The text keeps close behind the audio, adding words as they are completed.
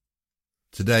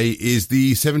Today is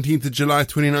the 17th of July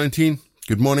 2019.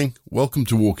 Good morning. Welcome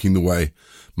to Walking the Way.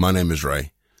 My name is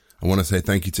Ray. I want to say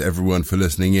thank you to everyone for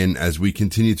listening in as we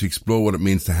continue to explore what it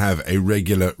means to have a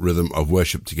regular rhythm of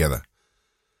worship together.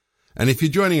 And if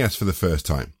you're joining us for the first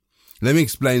time, let me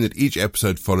explain that each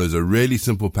episode follows a really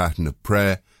simple pattern of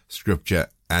prayer, scripture,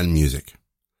 and music.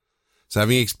 So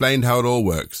having explained how it all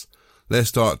works, let's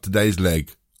start today's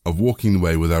leg of Walking the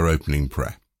Way with our opening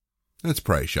prayer. Let's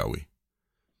pray, shall we?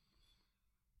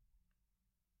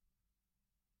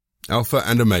 Alpha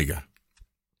and Omega,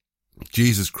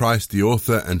 Jesus Christ, the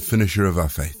author and finisher of our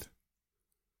faith.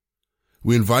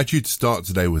 We invite you to start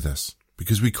today with us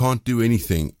because we can't do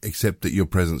anything except that your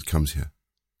presence comes here.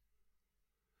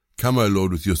 Come, O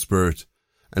Lord, with your Spirit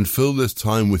and fill this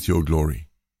time with your glory.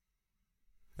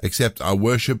 Accept our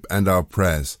worship and our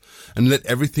prayers, and let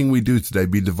everything we do today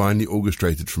be divinely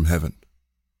orchestrated from heaven.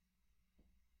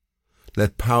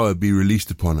 Let power be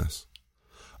released upon us.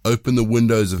 Open the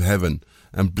windows of heaven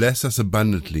and bless us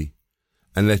abundantly,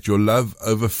 and let your love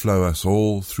overflow us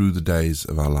all through the days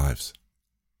of our lives.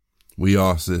 We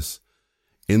ask this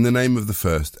in the name of the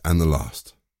first and the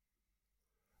last.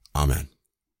 Amen.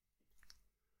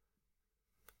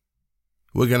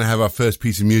 We're going to have our first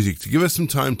piece of music to give us some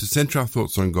time to center our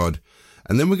thoughts on God,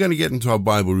 and then we're going to get into our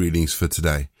Bible readings for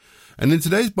today. And in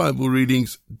today's Bible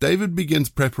readings, David begins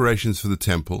preparations for the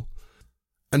temple,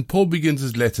 and Paul begins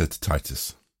his letter to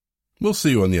Titus. We'll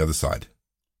see you on the other side.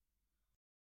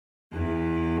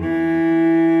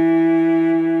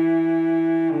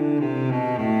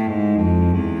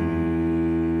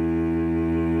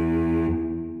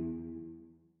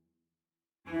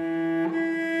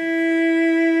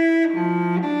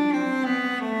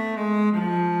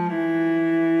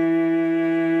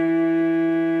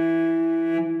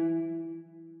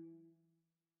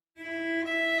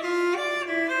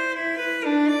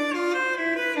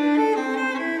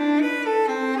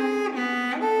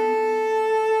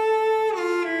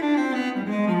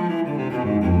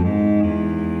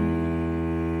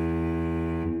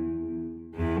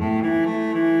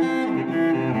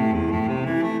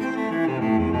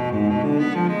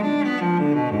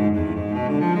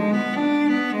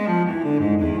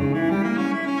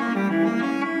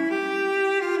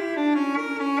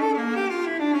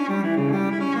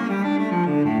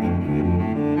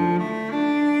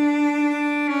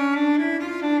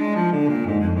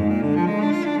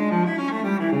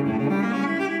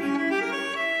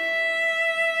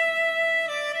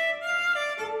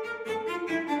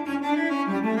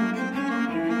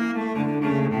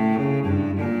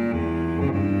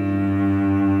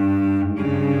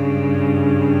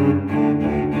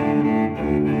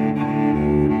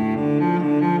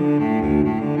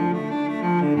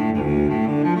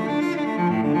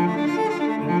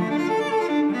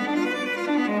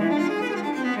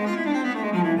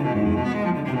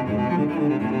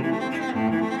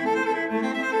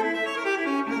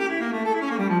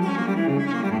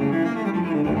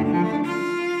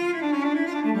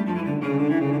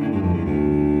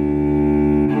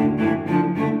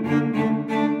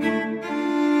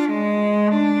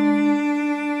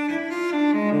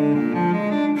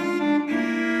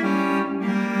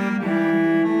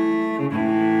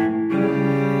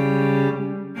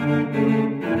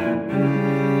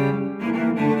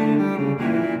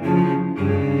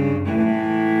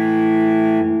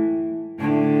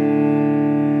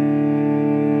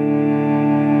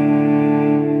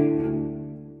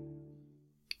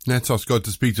 Let's ask God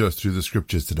to speak to us through the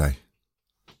scriptures today.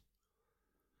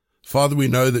 Father, we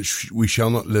know that we shall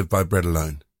not live by bread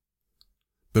alone,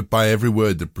 but by every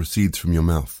word that proceeds from your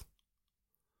mouth.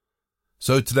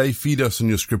 So today feed us on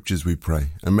your scriptures, we pray,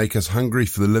 and make us hungry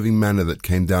for the living manna that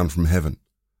came down from heaven,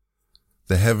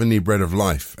 the heavenly bread of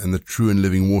life and the true and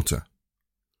living water,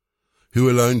 who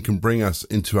alone can bring us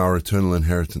into our eternal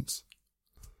inheritance.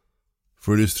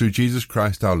 For it is through Jesus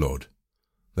Christ our Lord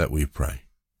that we pray.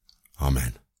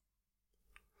 Amen.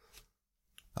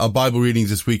 Our Bible readings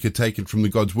this week are taken from the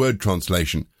God's Word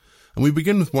translation, and we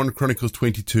begin with 1 Chronicles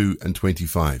 22 and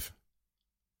 25.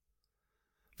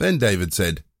 Then David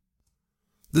said,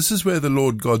 "This is where the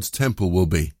Lord God's temple will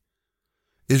be.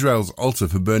 Israel's altar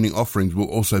for burning offerings will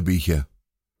also be here."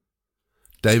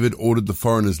 David ordered the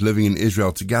foreigners living in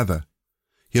Israel to gather.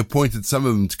 He appointed some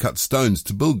of them to cut stones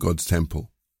to build God's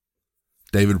temple.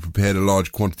 David prepared a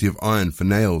large quantity of iron for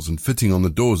nails and fitting on the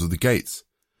doors of the gates.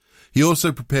 He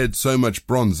also prepared so much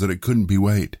bronze that it couldn't be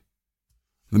weighed.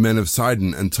 The men of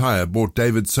Sidon and Tyre brought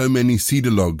David so many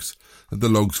cedar logs that the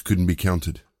logs couldn't be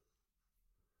counted.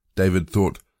 David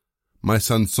thought, "My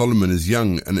son Solomon is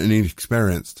young and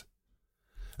inexperienced,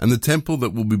 and the temple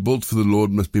that will be built for the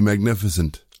Lord must be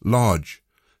magnificent, large,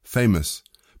 famous,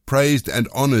 praised and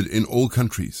honored in all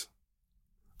countries.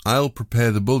 I'll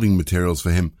prepare the building materials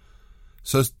for him."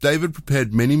 So David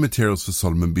prepared many materials for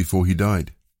Solomon before he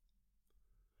died.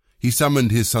 He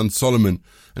summoned his son Solomon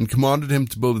and commanded him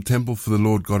to build a temple for the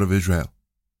Lord God of Israel.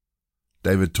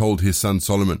 David told his son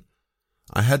Solomon,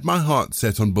 "I had my heart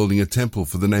set on building a temple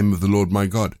for the name of the Lord my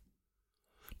God.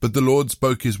 But the Lord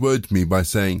spoke his word to me by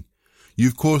saying,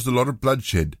 'You've caused a lot of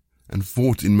bloodshed and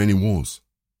fought in many wars.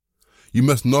 You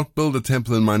must not build a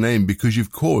temple in my name because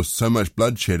you've caused so much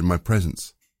bloodshed in my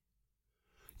presence.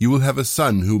 You will have a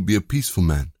son who will be a peaceful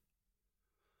man.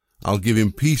 I'll give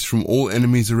him peace from all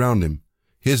enemies around him.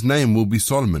 His name will be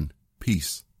Solomon,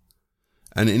 peace.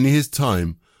 And in his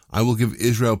time I will give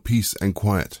Israel peace and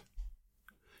quiet.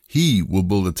 He will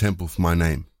build a temple for my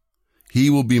name. He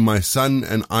will be my son,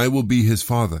 and I will be his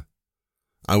father.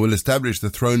 I will establish the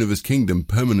throne of his kingdom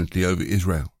permanently over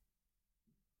Israel."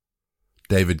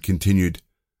 David continued,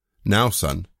 "Now,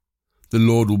 son, the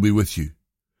Lord will be with you.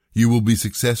 You will be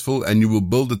successful, and you will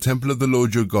build the temple of the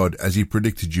Lord your God as he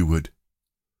predicted you would.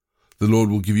 The Lord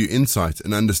will give you insight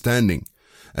and understanding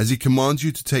as he commands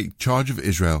you to take charge of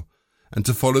Israel and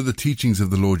to follow the teachings of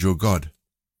the Lord your God.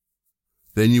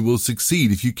 Then you will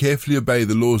succeed if you carefully obey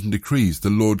the laws and decrees the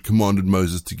Lord commanded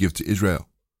Moses to give to Israel.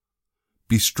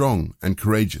 Be strong and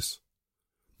courageous.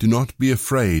 Do not be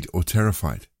afraid or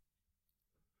terrified.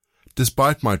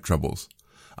 Despite my troubles,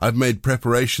 I've made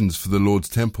preparations for the Lord's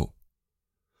temple.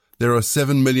 There are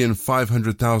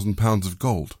 7,500,000 pounds of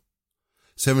gold,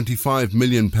 75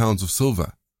 million pounds of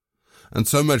silver, and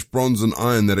so much bronze and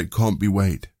iron that it can't be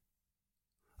weighed.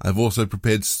 I've also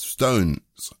prepared stones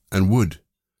and wood,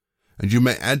 and you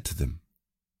may add to them.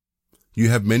 You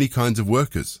have many kinds of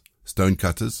workers, stone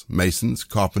cutters, masons,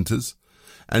 carpenters,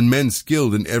 and men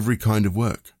skilled in every kind of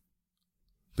work.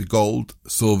 The gold,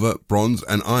 silver, bronze,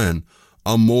 and iron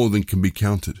are more than can be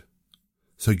counted.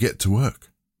 So get to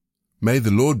work. May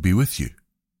the Lord be with you."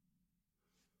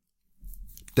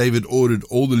 David ordered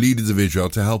all the leaders of Israel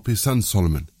to help his son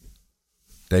Solomon.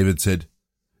 David said,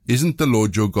 "Isn't the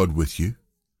Lord your God with you?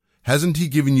 Hasn't he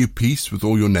given you peace with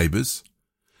all your neighbors?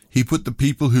 He put the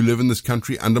people who live in this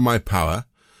country under my power,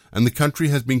 and the country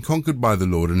has been conquered by the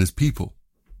Lord and his people.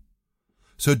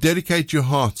 So dedicate your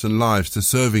hearts and lives to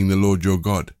serving the Lord your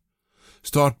God.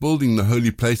 Start building the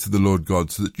holy place of the Lord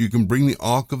God so that you can bring the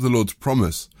ark of the Lord's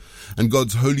promise and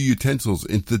God's holy utensils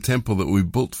into the temple that we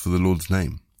built for the Lord's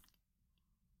name."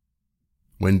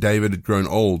 When David had grown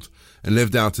old and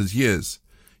lived out his years,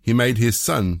 he made his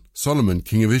son Solomon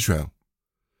king of Israel.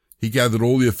 He gathered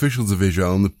all the officials of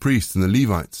Israel and the priests and the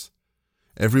Levites.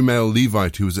 Every male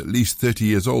Levite who was at least 30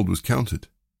 years old was counted.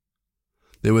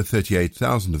 There were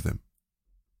 38,000 of them.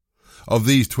 Of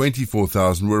these,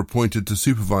 24,000 were appointed to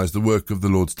supervise the work of the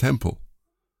Lord's temple.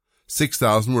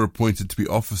 6,000 were appointed to be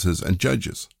officers and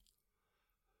judges.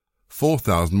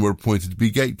 4,000 were appointed to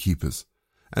be gatekeepers,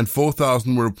 and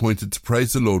 4,000 were appointed to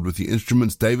praise the Lord with the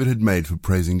instruments David had made for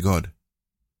praising God.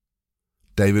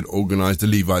 David organized the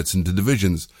Levites into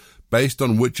divisions based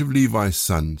on which of Levi's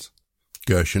sons,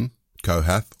 Gershon,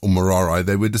 Kohath, or Merari,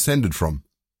 they were descended from.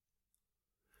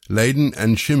 Ladan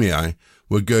and Shimei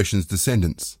were Gershon's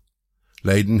descendants.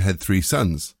 Ladan had 3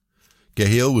 sons.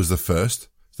 Gehiel was the first,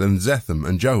 then Zetham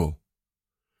and Joel.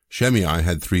 Shimei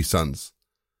had 3 sons,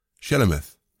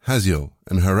 Shelemith, Haziel,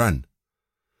 and Haran.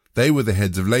 They were the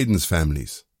heads of Ladan's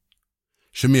families.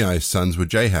 Shimei's sons were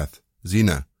Jahath,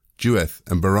 Zena, Jueth,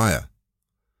 and Beriah.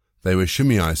 They were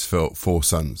Shimei's 4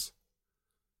 sons.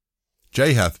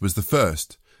 Jahath was the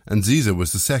first, and Ziza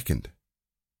was the second.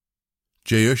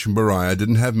 Jeush and Beriah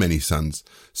didn't have many sons,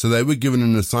 so they were given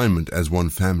an assignment as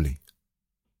one family.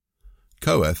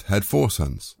 Kohath had 4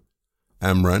 sons,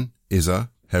 Amram,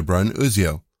 Izhar, Hebron, and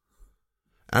Uzziel.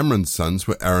 Amram's sons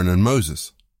were Aaron and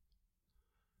Moses.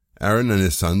 Aaron and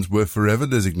his sons were forever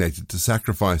designated to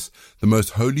sacrifice the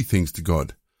most holy things to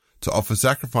God, to offer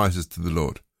sacrifices to the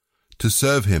Lord, to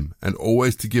serve him, and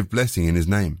always to give blessing in his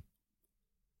name.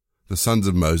 The sons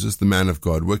of Moses, the man of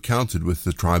God, were counted with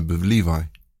the tribe of Levi.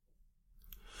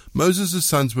 Moses'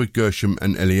 sons were Gershom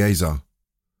and Eleazar.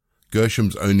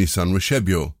 Gershom's only son was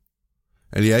Shebuel.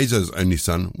 Eleazar's only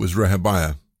son was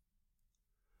Rehabiah.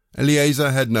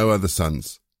 Eleazar had no other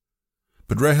sons,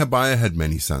 but Rehabiah had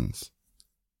many sons.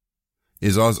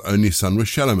 Izhar's only son was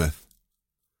Shelemith.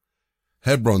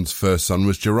 Hebron's first son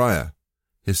was Jeriah.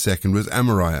 His second was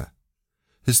Amariah.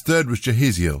 His third was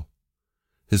Jehaziel.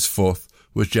 His fourth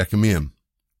was Jekameam.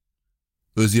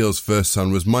 Uzziel's first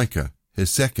son was Micah. His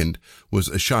second was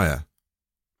Ashiah.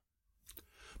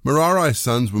 Merari's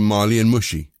sons were Mahli and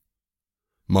Mushi.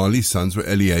 Mahli's sons were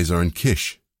Eleazar and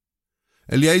Kish.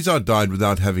 Eleazar died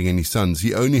without having any sons.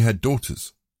 He only had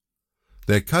daughters.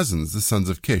 Their cousins, the sons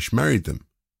of Kish, married them.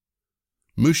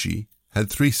 Mushi had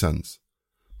 3 sons,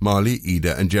 Mahli,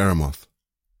 Eder, and Jeremoth.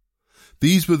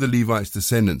 These were the Levites'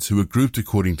 descendants who were grouped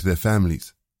according to their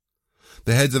families.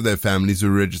 The heads of their families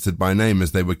were registered by name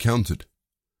as they were counted.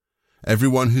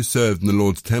 Everyone who served in the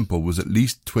Lord's temple was at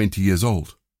least 20 years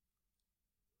old.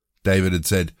 David had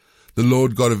said, "The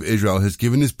Lord God of Israel has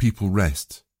given his people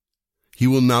rest. He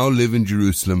will now live in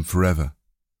Jerusalem forever.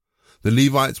 The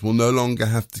Levites will no longer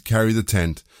have to carry the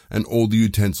tent and all the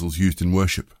utensils used in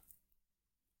worship."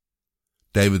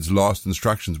 David's last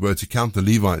instructions were to count the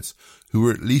Levites who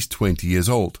were at least 20 years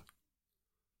old.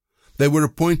 They were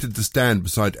appointed to stand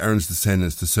beside Aaron's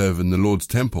descendants to serve in the Lord's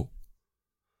temple.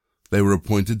 They were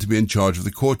appointed to be in charge of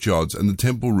the courtyards and the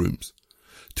temple rooms,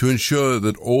 to ensure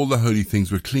that all the holy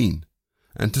things were clean,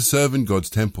 and to serve in God's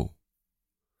temple.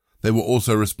 They were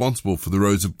also responsible for the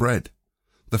rows of bread,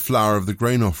 the flour of the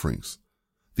grain offerings,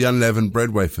 the unleavened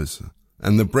bread wafers,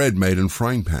 and the bread made in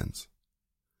frying pans.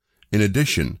 In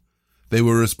addition, they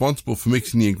were responsible for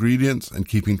mixing the ingredients and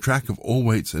keeping track of all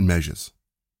weights and measures.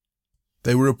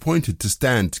 They were appointed to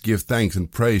stand to give thanks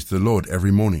and praise to the Lord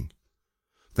every morning.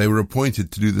 They were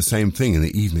appointed to do the same thing in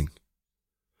the evening.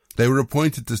 They were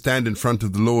appointed to stand in front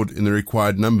of the Lord in the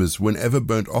required numbers whenever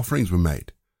burnt offerings were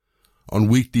made, on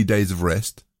weekly days of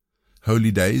rest,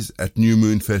 holy days, at new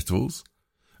moon festivals,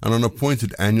 and on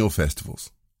appointed annual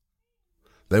festivals.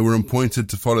 They were appointed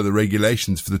to follow the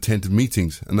regulations for the tent of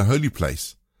meetings and the holy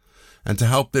place, and to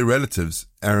help their relatives,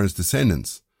 Aaron's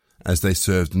descendants, as they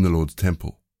served in the Lord's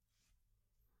temple.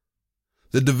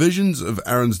 The divisions of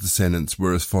Aaron's descendants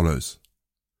were as follows.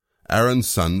 Aaron's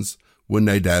sons were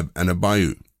Nadab and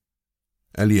Abihu,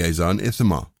 Eleazar and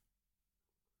Ithamar.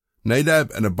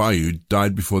 Nadab and Abihu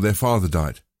died before their father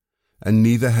died, and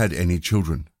neither had any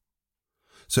children.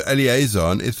 So Eleazar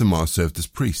and Ithamar served as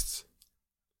priests.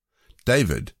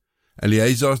 David,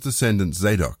 Eleazar's descendant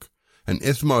Zadok, and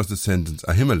Ithamar's descendant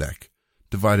Ahimelech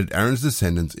divided Aaron's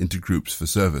descendants into groups for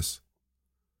service.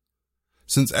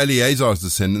 Since Eleazar's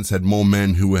descendants had more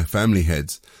men who were family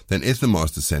heads than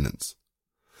Ithamar's descendants,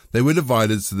 they were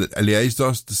divided so that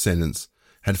Eleazar's descendants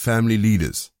had family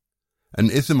leaders,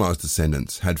 and Ithamar's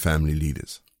descendants had family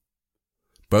leaders.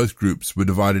 Both groups were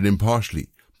divided impartially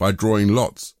by drawing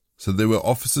lots, so there were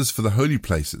officers for the holy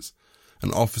places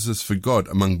and officers for God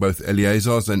among both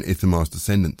Eleazar's and Ithamar's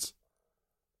descendants.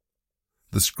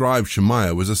 The scribe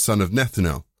Shemaiah was a son of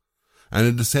Nethanel, and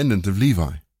a descendant of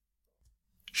Levi.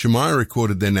 Shemaiah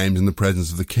recorded their names in the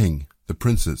presence of the king, the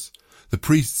princes, the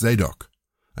priest Zadok,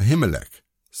 Ahimelech,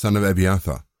 son of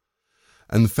Abiathar,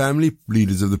 and the family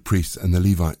leaders of the priests and the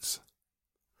Levites.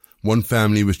 One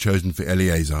family was chosen for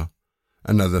Eleazar,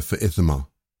 another for Ithamar.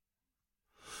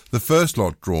 The first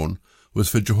lot drawn was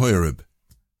for Jehoiarib,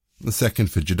 the second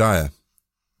for Jediah,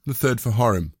 the third for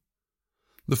Horim,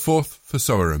 the fourth for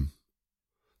Soharim,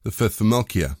 the fifth for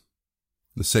Malchiah,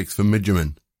 the sixth for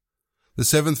Mijamin, the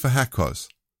seventh for Hakkoz,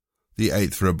 the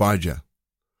eighth for Abijah,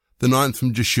 the ninth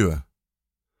from Jeshua,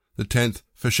 the 10th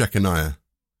for Shechaniah,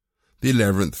 the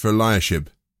 11th for Eliashib,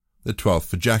 the 12th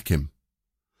for Jachim,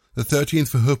 the 13th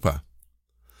for Huppah,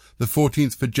 the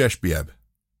 14th for Jeshbeab,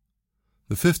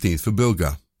 the 15th for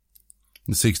Bilgah,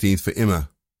 the 16th for Immer,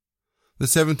 the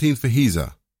 17th for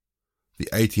Hezah, the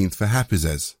 18th for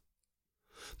Hapizez,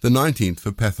 the 19th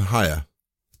for Pethahiah,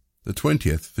 the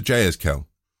 20th for Jaazkel,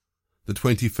 the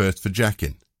 21st for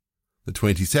Jachin, the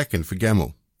 22nd for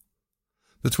Gamul,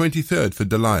 the 23rd for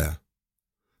Deliah,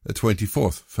 the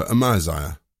 24th for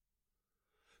Amaziah.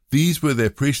 These were their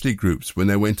priestly groups when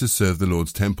they went to serve the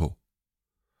Lord's temple.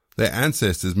 Their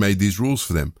ancestors made these rules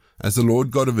for them, as the Lord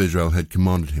God of Israel had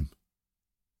commanded him.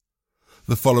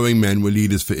 The following men were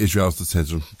leaders for Israel's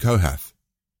descendants from Kohath: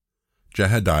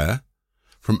 Jehadiah,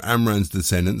 from Amram's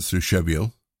descendants through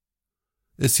Shebuel;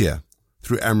 Issachar,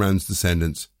 through Amram's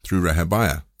descendants through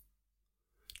Rehabiah;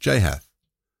 Jahath,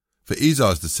 for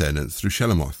Esau's descendants through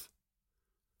Shelomoth;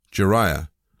 Jeriah,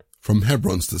 from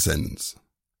Hebron's descendants;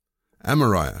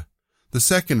 Amariah, the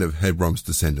second of Hebron's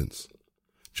descendants;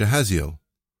 Jahaziel,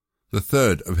 the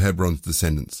third of Hebron's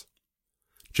descendants;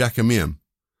 Jachamiam,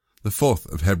 the fourth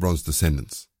of Hebron's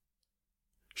descendants;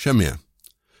 Shemiah,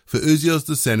 for Uzziel's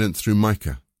descendants through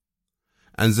Micah;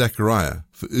 and Zechariah,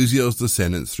 for Uzziel's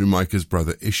descendants through Micah's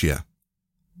brother Ishiah.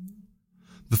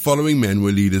 The following men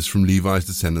were leaders from Levi's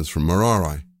descendants from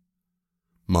Merari: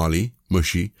 Mahli,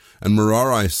 Mushi, and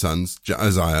Merari's sons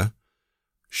Jaaziah,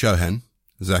 Shohan,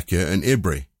 Zachir, and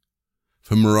Ibri,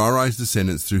 for Merari's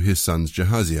descendants through his sons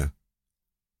Jahaziah;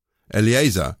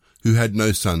 Eleazar, who had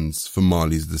no sons, for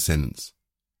Mahli's descendants;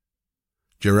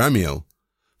 Jeramiel,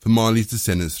 for Mahli's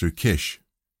descendants through Kish;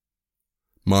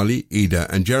 Mahli, Eder,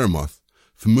 and Jeremoth,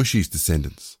 for Mushi's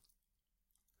descendants.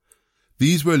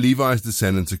 These were Levi's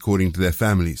descendants according to their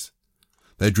families.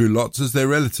 They drew lots as their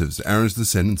relatives, Aaron's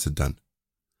descendants, had done.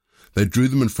 They drew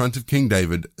them in front of King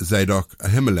David, Zadok,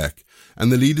 Ahimelech,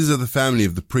 and the leaders of the family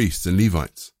of the priests and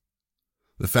Levites.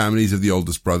 The families of the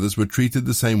oldest brothers were treated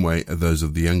the same way as those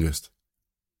of the youngest.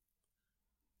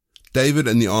 David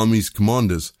and the army's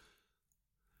commanders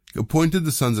appointed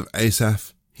the sons of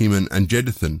Asaph, Heman, and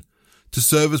Jeduthun to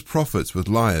serve as prophets with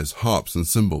lyres, harps, and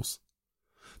cymbals.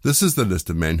 This is the list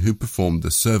of men who performed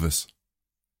this service.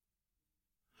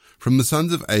 From the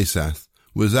sons of Asaph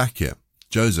were Zachariah,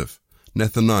 Joseph,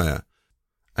 Nethaniah,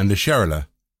 and Asherlah.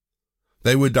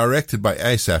 They were directed by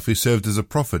Asaph, who served as a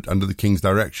prophet under the king's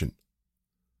direction.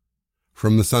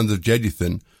 From the sons of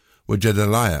Jeduthun were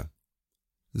Gedaliah,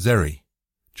 Zeri,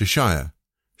 Jeshiah,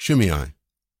 Shimei,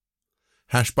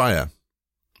 Hashbiah,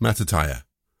 Mattatiah.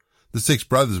 The 6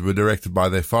 brothers were directed by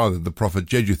their father, the prophet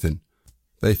Jeduthun.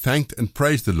 They thanked and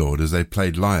praised the Lord as they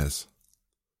played lyres.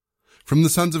 From the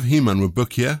sons of Heman were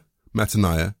Bukiah,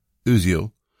 Mattaniah,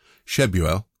 Uzziel,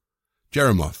 Shebuel,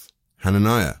 Jeremoth,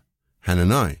 Hananiah,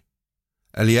 Hanani,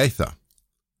 Eleazar,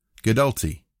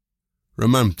 Gedalti,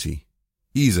 Ramamti,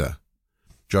 Ezer,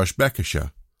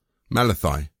 Joshbekashah,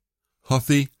 Malachi,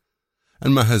 Hothi,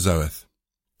 and Mahazoeth.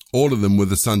 All of them were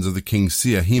the sons of the king's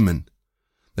seer Heman.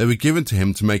 They were given to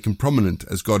him to make him prominent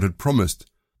as God had promised.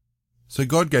 So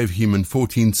God gave Heman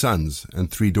 14 sons and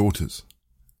 3 daughters.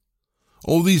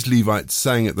 All these Levites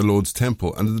sang at the Lord's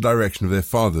temple under the direction of their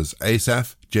fathers,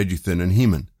 Asaph, Jeduthun, and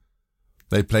Heman.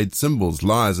 They played cymbals,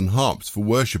 lyres, and harps for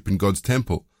worship in God's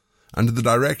temple under the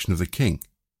direction of the king.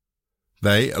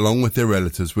 They, along with their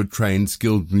relatives, were trained,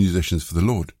 skilled musicians for the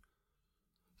Lord.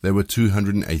 There were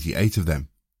 288 of them.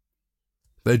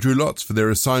 They drew lots for their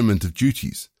assignment of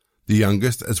duties, the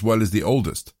youngest as well as the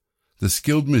oldest, the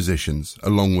skilled musicians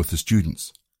along with the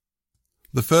students.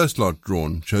 The first lot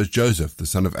drawn chose Joseph, the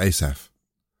son of Asaph.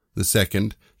 The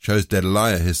second chose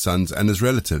Gedaliah, his sons, and his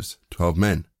relatives, 12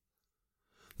 men.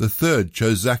 The third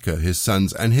chose Zachar, his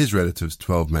sons, and his relatives,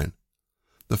 12 men.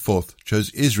 The fourth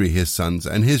chose Isri, his sons,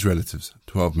 and his relatives,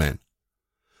 12 men.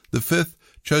 The fifth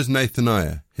chose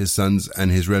Nethaniah, his sons,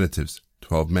 and his relatives,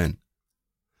 12 men.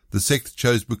 The sixth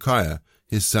chose Bukiah,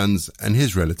 his sons, and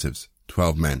his relatives,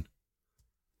 12 men.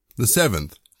 The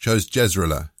seventh chose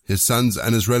Jezreelah, his sons,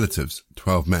 and his relatives,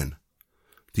 12 men.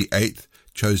 The eighth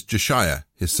chose Jeshiah,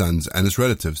 his sons, and his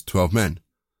relatives, 12 men.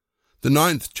 The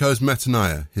ninth chose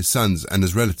Mattaniah, his sons, and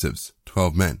his relatives,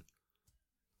 12 men.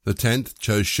 The 10th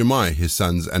chose Shimei, his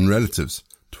sons, and relatives,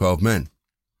 12 men.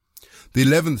 The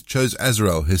 11th chose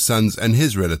Azarel, his sons, and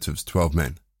his relatives, 12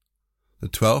 men. The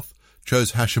 12th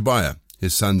chose Hashabiah,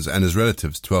 his sons, and his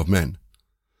relatives, 12 men.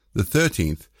 The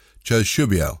 13th chose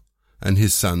Shubiel, and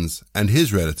his sons, and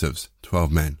his relatives,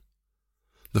 12 men.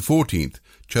 The 14th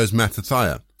chose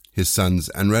Mattathiah, his sons,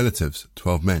 and relatives,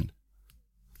 12 men.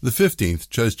 The 15th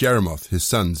chose Jeremoth, his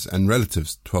sons, and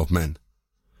relatives, 12 men.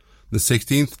 The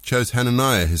 16th chose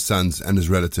Hananiah, his sons, and his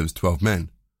relatives, 12 men.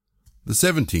 The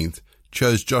 17th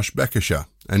chose Joshbekashah,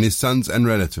 and his sons and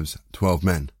relatives, 12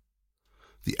 men.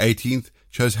 The 18th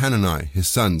chose Hanani, his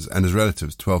sons, and his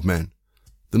relatives, 12 men.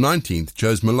 The 19th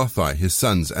chose Malachi, his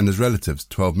sons, and his relatives,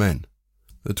 12 men.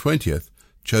 The 20th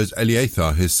chose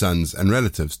Eleazar, his sons, and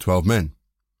relatives, 12 men.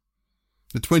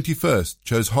 The 21st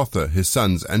chose Hothar, his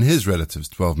sons, and his relatives,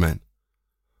 12 men.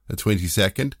 The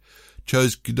 22nd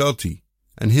chose Gedalti,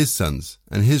 and his sons,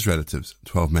 and his relatives,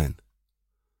 12 men.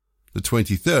 The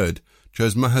 23rd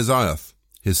chose Mahaziah,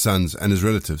 his sons, and his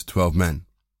relatives, 12 men.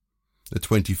 The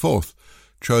 24th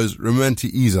chose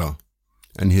Ramamti-Ezer,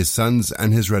 and his sons,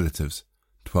 and his relatives,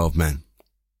 12 men.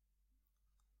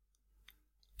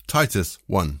 Titus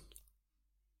 1.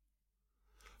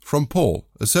 From Paul,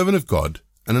 a servant of God,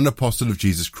 and an apostle of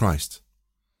Jesus Christ.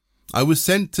 I was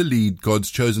sent to lead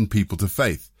God's chosen people to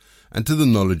faith, and to the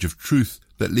knowledge of truth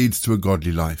that leads to a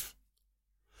godly life.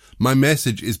 My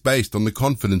message is based on the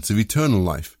confidence of eternal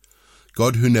life.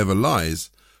 God, who never lies,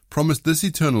 promised this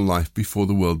eternal life before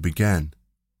the world began.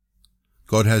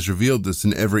 God has revealed this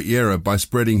in every era by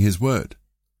spreading his word.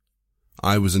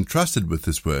 I was entrusted with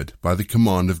this word by the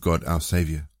command of God our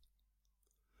Saviour.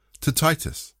 To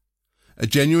Titus, a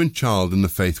genuine child in the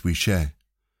faith we share,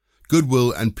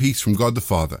 goodwill and peace from God the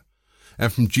Father,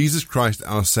 and from Jesus Christ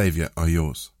our Saviour are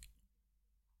yours.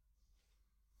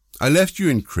 I left you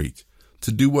in Crete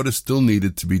to do what is still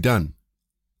needed to be done,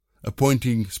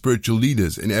 appointing spiritual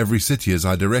leaders in every city as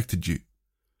I directed you.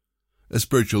 A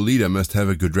spiritual leader must have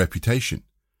a good reputation.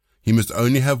 He must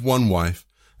only have one wife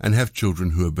and have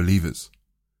children who are believers.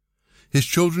 His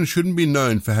children shouldn't be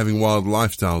known for having wild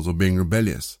lifestyles or being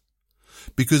rebellious,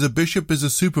 because a bishop is a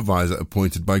supervisor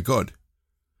appointed by God.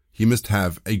 he must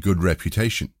have a good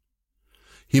reputation.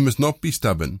 He must not be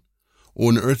stubborn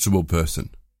or an irritable person.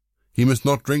 He must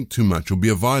not drink too much or be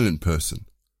a violent person.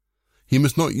 He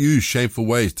must not use shameful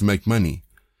ways to make money.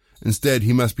 Instead,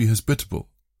 he must be hospitable,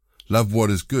 love what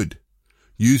is good,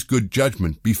 use good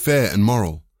judgment, be fair and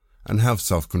moral, and have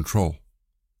self-control.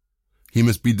 He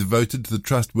must be devoted to the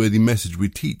trustworthy message we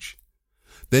teach.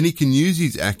 Then he can use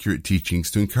these accurate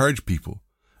teachings to encourage people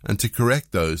and to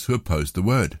correct those who oppose the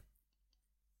word.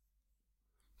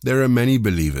 There are many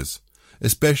believers,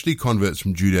 especially converts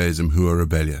from Judaism, who are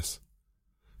rebellious.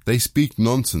 They speak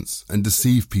nonsense and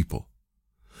deceive people.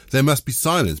 They must be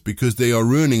silenced because they are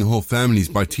ruining whole families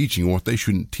by teaching what they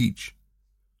shouldn't teach.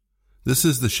 This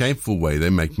is the shameful way they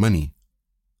make money.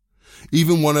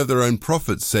 Even one of their own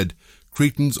prophets said,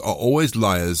 "Cretans are always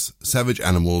liars, savage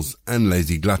animals, and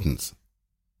lazy gluttons."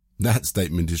 That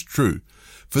statement is true.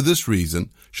 For this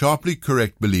reason, sharply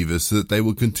correct believers so that they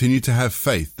will continue to have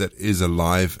faith that is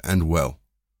alive and well.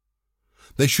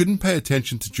 They shouldn't pay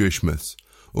attention to Jewish myths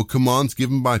or commands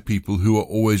given by people who are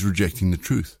always rejecting the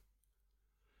truth.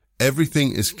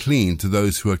 Everything is clean to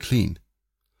those who are clean,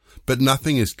 but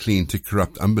nothing is clean to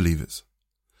corrupt unbelievers.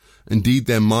 Indeed,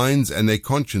 their minds and their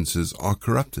consciences are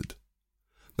corrupted.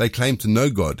 They claim to know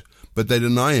God, but they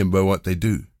deny Him by what they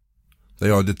do. They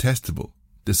are detestable,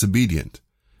 disobedient,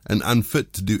 and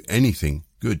unfit to do anything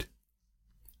good.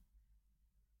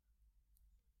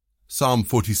 Psalm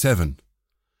 47.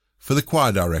 For the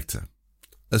choir director,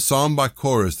 a psalm by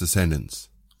Korah's descendants.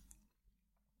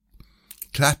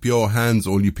 Clap your hands,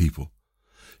 all you people.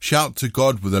 Shout to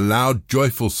God with a loud,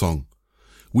 joyful song.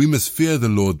 We must fear the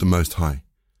Lord the Most High.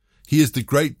 He is the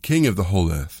great King of the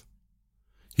whole earth.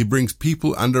 He brings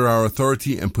people under our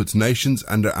authority and puts nations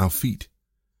under our feet.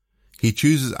 He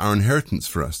chooses our inheritance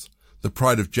for us, the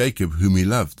pride of Jacob whom He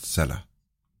loved, Selah.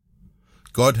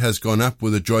 God has gone up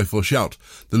with a joyful shout.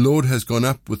 The Lord has gone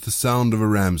up with the sound of a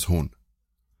ram's horn.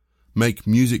 Make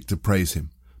music to praise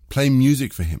Him. Play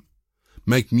music for Him.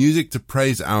 Make music to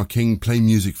praise our King. Play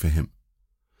music for Him.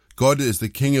 God is the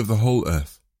King of the whole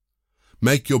earth.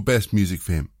 Make your best music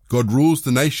for Him. God rules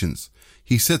the nations.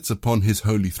 He sits upon His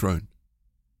holy throne.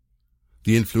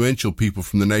 The influential people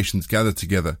from the nations gather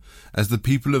together as the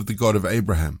people of the God of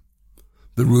Abraham.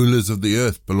 The rulers of the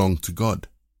earth belong to God.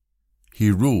 He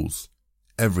rules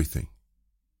everything.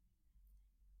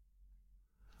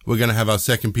 We're going to have our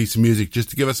second piece of music just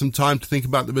to give us some time to think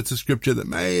about the bits of scripture that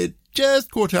may have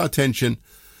just caught our attention.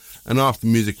 And after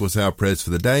the music, we'll say our prayers for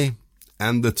the day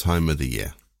and the time of the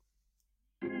year.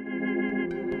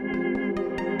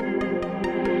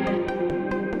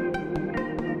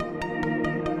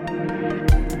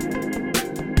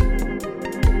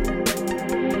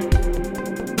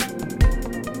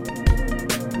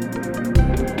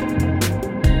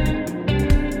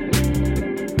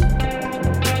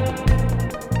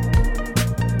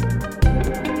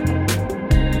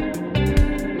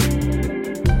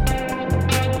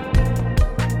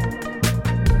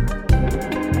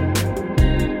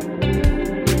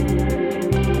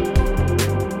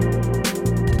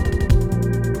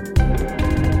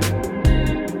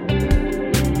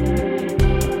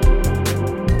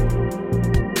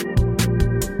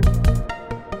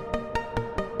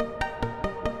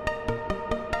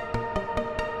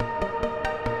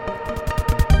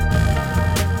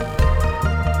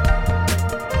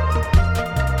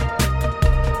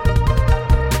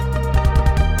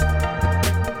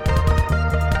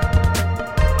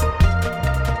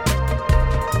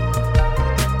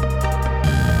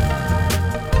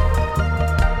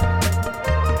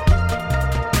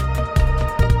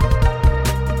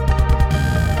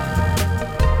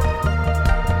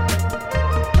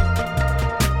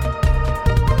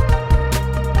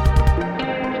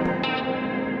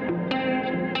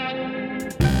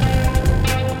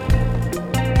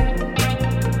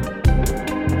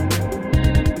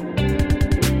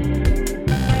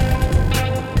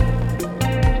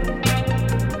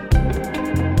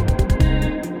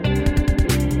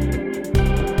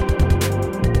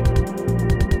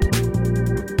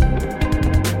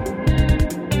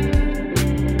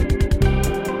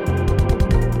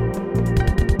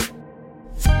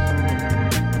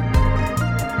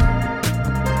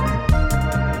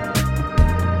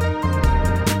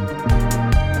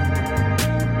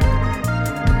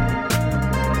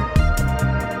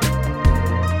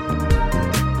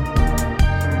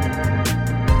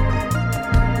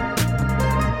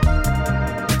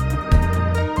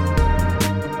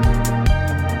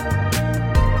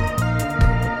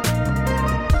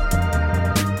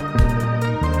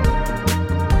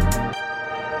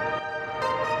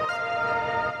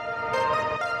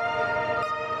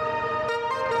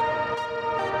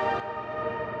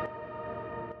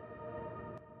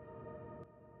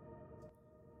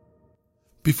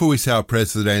 Before we say our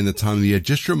prayers for the day and the time of the year,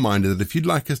 just a reminder that if you'd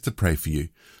like us to pray for you,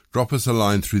 drop us a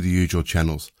line through the usual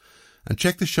channels. And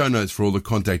check the show notes for all the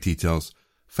contact details.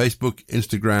 Facebook,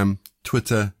 Instagram,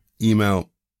 Twitter,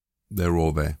 email, they're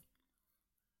all there.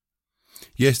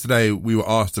 Yesterday we were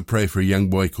asked to pray for a young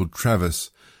boy called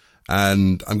Travis,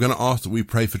 and I'm going to ask that we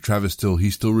pray for Travis still.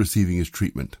 He's still receiving his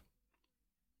treatment.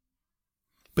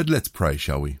 But let's pray,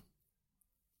 shall we?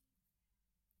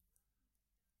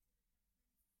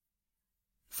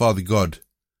 Father God,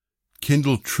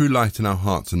 kindle true light in our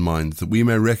hearts and minds that we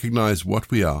may recognize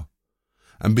what we are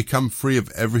and become free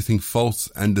of everything false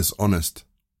and dishonest.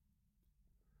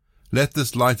 Let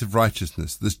this light of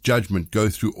righteousness, this judgment, go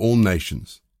through all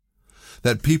nations,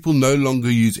 that people no longer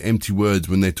use empty words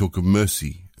when they talk of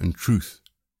mercy and truth.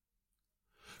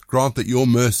 Grant that your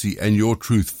mercy and your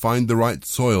truth find the right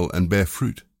soil and bear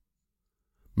fruit.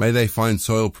 May they find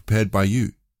soil prepared by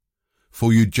you,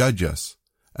 for you judge us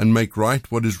and make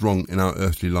right what is wrong in our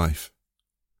earthly life.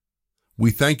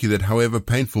 We thank you that however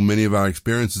painful many of our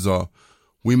experiences are,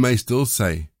 we may still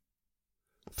say,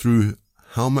 through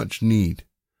how much need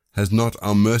has not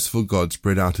our merciful God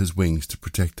spread out his wings to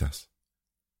protect us?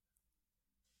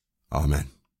 Amen.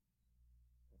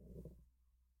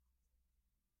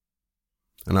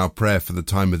 And our prayer for the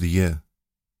time of the year.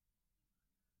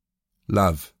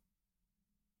 Love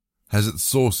has its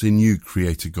source in you,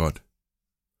 Creator God,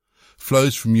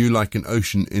 flows from you like an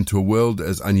ocean into a world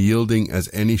as unyielding as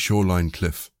any shoreline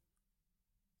cliff.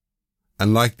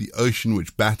 And like the ocean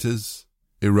which batters,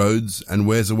 erodes, and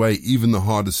wears away even the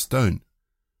hardest stone,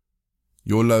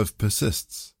 your love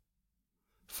persists,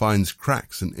 finds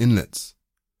cracks and inlets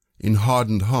in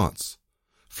hardened hearts,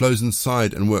 flows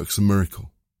inside and works a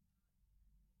miracle.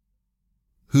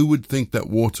 Who would think that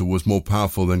water was more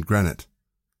powerful than granite,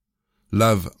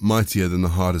 love mightier than the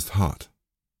hardest heart?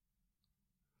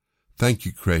 Thank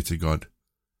you, Creator God,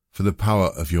 for the power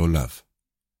of your love.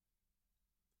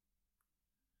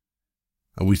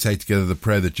 And we say together the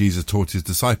prayer that Jesus taught his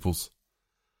disciples.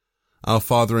 Our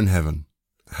Father in heaven,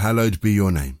 hallowed be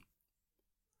your name.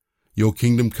 Your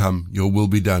kingdom come, your will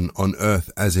be done on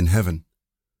earth as in heaven.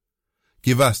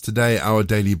 Give us today our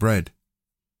daily bread.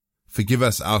 Forgive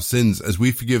us our sins as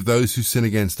we forgive those who sin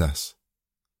against us.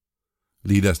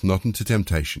 Lead us not into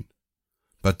temptation,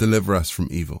 but deliver us from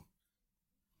evil.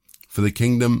 For the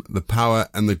kingdom, the power,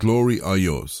 and the glory are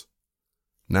yours,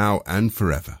 now and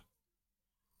forever.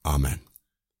 Amen.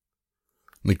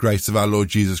 And the grace of our Lord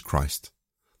Jesus Christ,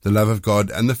 the love of God,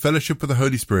 and the fellowship of the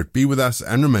Holy Spirit be with us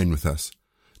and remain with us,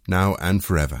 now and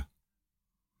forever.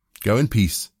 Go in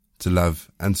peace to love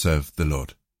and serve the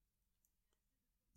Lord.